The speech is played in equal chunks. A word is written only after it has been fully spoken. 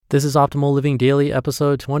This is Optimal Living Daily,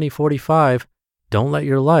 episode 2045, Don't Let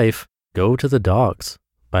Your Life Go to the Dogs,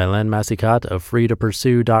 by Helene Massicotte of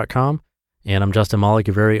freetopursue.com. And I'm Justin Malik,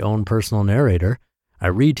 your very own personal narrator. I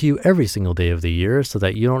read to you every single day of the year so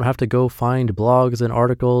that you don't have to go find blogs and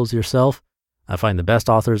articles yourself. I find the best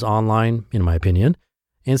authors online, in my opinion,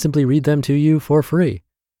 and simply read them to you for free.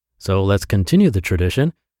 So let's continue the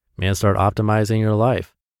tradition and start optimizing your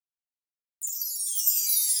life.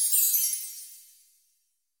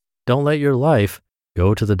 Don't Let Your Life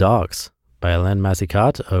Go to the Dogs, by Helene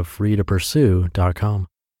Massicotte of freetopursue.com.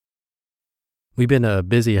 We've been a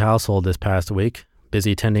busy household this past week,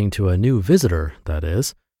 busy tending to a new visitor, that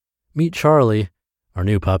is. Meet Charlie, our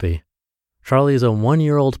new puppy. Charlie is a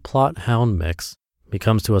 1-year-old Plott Hound mix. He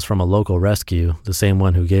comes to us from a local rescue, the same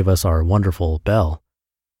one who gave us our wonderful Belle.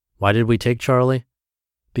 Why did we take Charlie?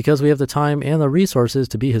 Because we have the time and the resources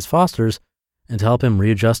to be his fosters and to help him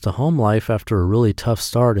readjust to home life after a really tough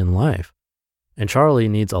start in life. And Charlie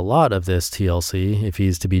needs a lot of this TLC if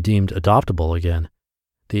he's to be deemed adoptable again.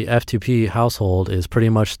 The F2P household is pretty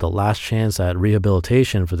much the last chance at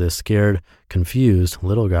rehabilitation for this scared, confused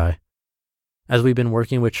little guy. As we've been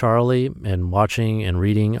working with Charlie and watching and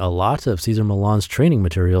reading a lot of Cesar Millan's training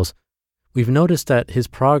materials, we've noticed that his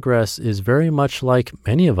progress is very much like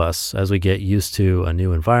many of us as we get used to a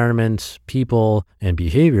new environment, people, and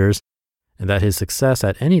behaviors, and that his success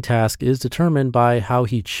at any task is determined by how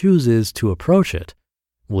he chooses to approach it.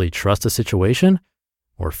 Will he trust a situation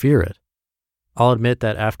or fear it? I'll admit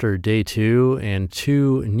that after day 2 and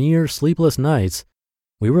 2 near sleepless nights,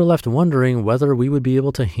 we were left wondering whether we would be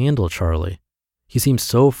able to handle Charlie. He seemed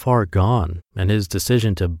so far gone, and his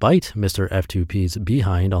decision to bite Mr. F2P's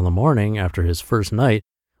behind on the morning after his first night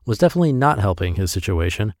was definitely not helping his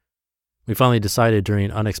situation. We finally decided during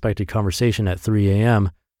an unexpected conversation at 3 a.m.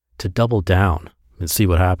 to double down and see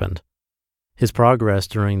what happened. His progress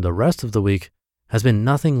during the rest of the week has been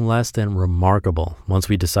nothing less than remarkable once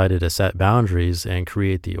we decided to set boundaries and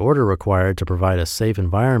create the order required to provide a safe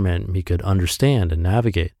environment he could understand and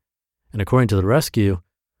navigate. And according to the rescue,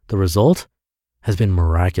 the result has been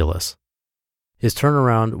miraculous. His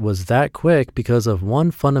turnaround was that quick because of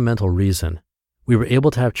one fundamental reason. We were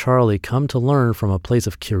able to have Charlie come to learn from a place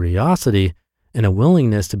of curiosity and a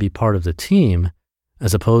willingness to be part of the team,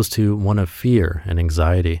 as opposed to one of fear and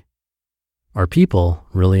anxiety. Are people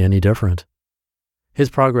really any different? His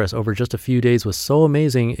progress over just a few days was so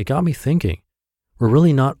amazing, it got me thinking. We're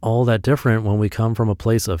really not all that different when we come from a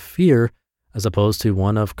place of fear as opposed to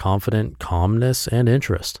one of confident calmness and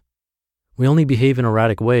interest. We only behave in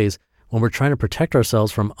erratic ways when we're trying to protect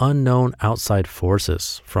ourselves from unknown outside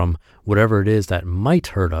forces, from whatever it is that might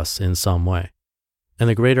hurt us in some way. And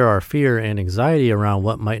the greater our fear and anxiety around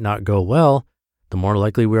what might not go well, the more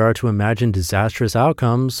likely we are to imagine disastrous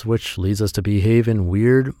outcomes, which leads us to behave in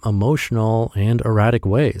weird, emotional, and erratic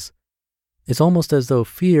ways. It's almost as though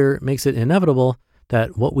fear makes it inevitable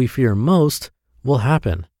that what we fear most will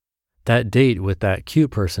happen. That date with that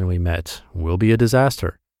cute person we met will be a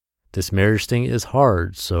disaster. This marriage thing is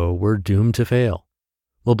hard, so we're doomed to fail.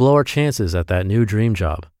 We'll blow our chances at that new dream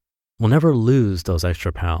job. We'll never lose those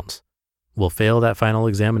extra pounds. We'll fail that final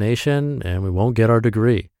examination, and we won't get our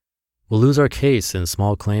degree. We'll lose our case in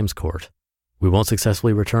small claims court. We won't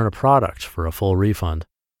successfully return a product for a full refund.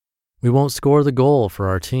 We won't score the goal for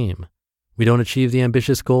our team. We don't achieve the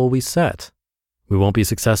ambitious goal we set. We won't be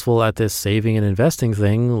successful at this saving and investing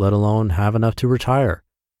thing, let alone have enough to retire.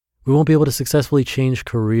 We won't be able to successfully change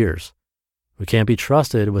careers. We can't be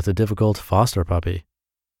trusted with a difficult foster puppy.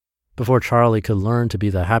 Before Charlie could learn to be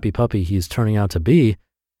the happy puppy he's turning out to be,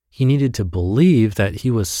 he needed to believe that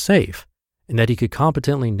he was safe and that he could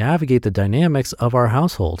competently navigate the dynamics of our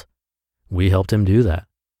household. We helped him do that.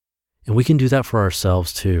 And we can do that for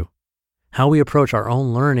ourselves too. How we approach our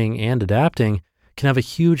own learning and adapting can have a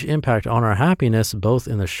huge impact on our happiness both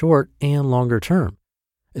in the short and longer term.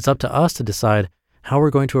 It's up to us to decide how we're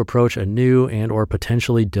going to approach a new and or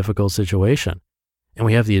potentially difficult situation. And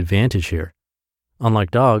we have the advantage here.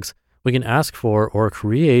 Unlike dogs, we can ask for or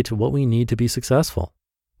create what we need to be successful.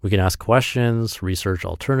 We can ask questions, research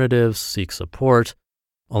alternatives, seek support,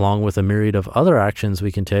 along with a myriad of other actions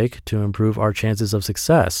we can take to improve our chances of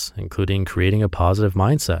success, including creating a positive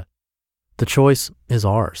mindset. The choice is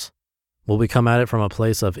ours. Will we come at it from a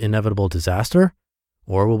place of inevitable disaster,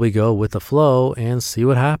 or will we go with the flow and see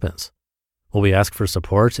what happens? Will we ask for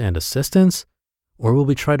support and assistance, or will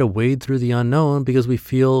we try to wade through the unknown because we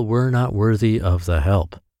feel we're not worthy of the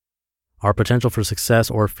help? Our potential for success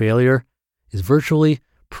or failure is virtually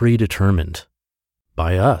predetermined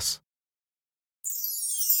by us.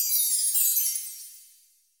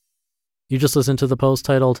 You just listened to the post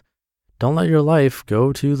titled, Don't Let Your Life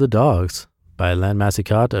Go to the Dogs by Helene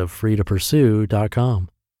Massicotte of freetopursue.com.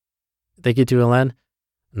 Thank you to Helene.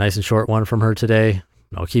 Nice and short one from her today.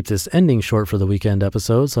 I'll keep this ending short for the weekend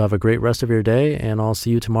episode, so have a great rest of your day, and I'll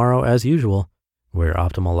see you tomorrow as usual, where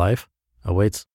optimal life awaits.